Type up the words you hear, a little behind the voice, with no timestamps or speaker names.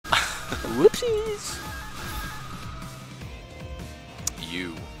Whoopsies.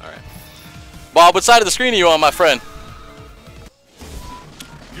 You. All right. Bob, what side of the screen are you on, my friend?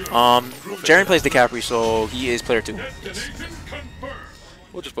 Jaren plays DiCaprio, so he is player 2. Yes.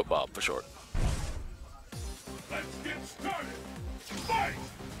 We'll just put Bob for short. Let's get started. Fight!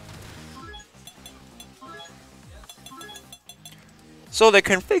 So they're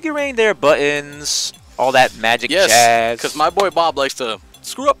configuring their buttons, all that magic Yes, jazz. because my boy Bob likes to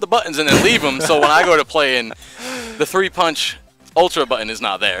screw up the buttons and then leave them. So when I go to play and the 3-punch ultra button is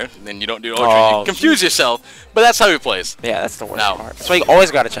not there, then you don't do ultra. You confuse yourself, but that's how he plays. Yeah, that's the worst Now- part. That's why you always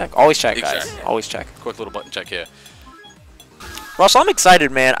gotta check. Always check, guys. Exactly. Always check. Quick little button check here. Russell, I'm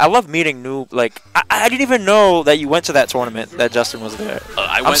excited, man. I love meeting new. Like, I didn't even know that you went to that tournament. That Justin was there.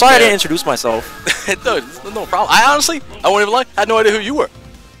 I'm sorry I didn't introduce myself. No problem. I honestly, I won't even lie, I had no idea who you were.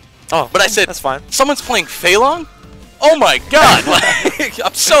 Oh, But I said, that's fine. Someone's playing Phelan? Oh my god! Like,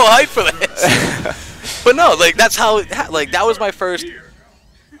 I'm so hyped for this. But no, like that's how. Like that was my first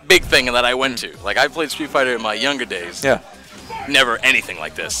big thing that I went to. Like I played Street Fighter in my younger days. Yeah. Never anything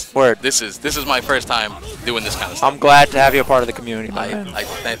like this. Word. This is my first time doing this kind of stuff. I'm glad to have you a part of the community, my man.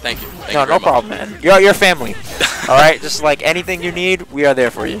 Thank you. Thank No, you very no problem, man. You're family. All right, just like anything you need, we are there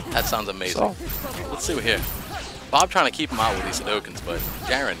for you. That sounds amazing. So. Let's see what here. Bob trying to keep him out with these Hadokens, but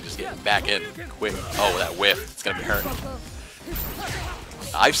Jaren just getting back in quick. Oh, that whiff. It's going to be hurting.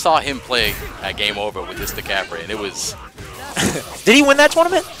 I saw him play at Game Over with this DiCaprio, and it was... Did he win that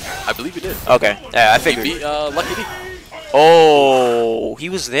tournament? I believe he did. Okay. Yeah, I He figured. beat Lucky D. Oh, he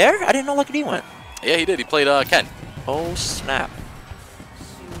was there? I didn't know Lucky D went. Yeah, he did. He played Ken. Oh, snap.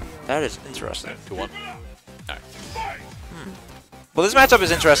 That is interesting. 2-1. All right. Well, this matchup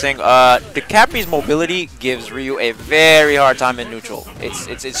is interesting. DiCaprio's mobility gives Ryu a very hard time in neutral.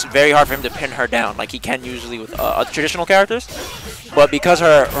 It's very hard for him to pin her down like he can usually with traditional characters. But because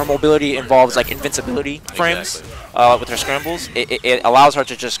her mobility involves like invincibility frames with her scrambles, it allows her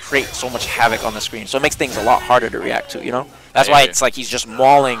to just create so much havoc on the screen. So it makes things a lot harder to react to, you know? That's why it's like he's just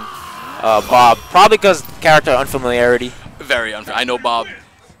mauling Bob. Probably because character unfamiliarity. Very unfair. I know Bob,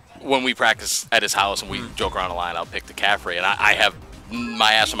 when we practice at his house and we joke around the line, I'll pick DiCaprio, and I have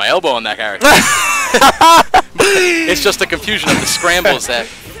my ass and my elbow on that character. It's just a confusion of the scrambles that.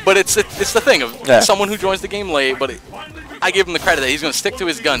 But it's the thing of someone who joins the game late, but I give him the credit that he's going to stick to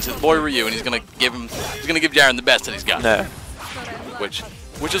his guns, his boy Ryu, and he's going to give Jaren the best that he's got. No. Which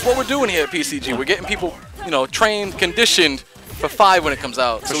is what we're doing here at PCG. We're getting people, trained, conditioned for 5 when it comes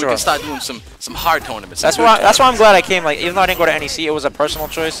out, so we can start doing some hard tournaments. That's why I'm glad I came. Like, even though I didn't go to NEC, it was a personal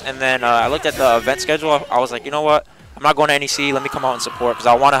choice. And then I looked at the event schedule. I was like, you know what? I'm not going to NEC. Let me come out and support because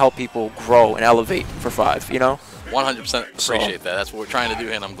I want to help people grow and elevate for 5. You know. 100% appreciate that. That's what we're trying to do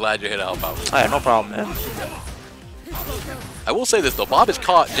here, and I'm glad you're here to help out. All right, no problem, man. I will say this though, Bob has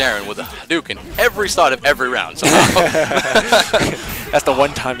caught Jaren with a Hadouken every start of every round. So that's the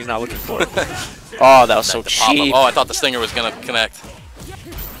one time he's not looking for it. Oh, that was so cheap. Oh, I thought the stinger was gonna connect.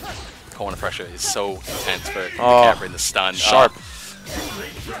 Corner pressure is so intense for DiCaprio in the stun. Sharp.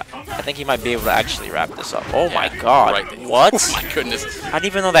 I think he might be able to actually wrap this up. Oh my god. Right. What? Oh my goodness. I didn't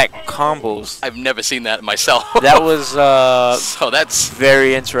even know that combos. I've never seen that myself. That was so that's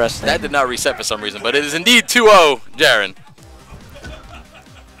very interesting. That did not reset for some reason, but it is indeed 2-0, Jaren.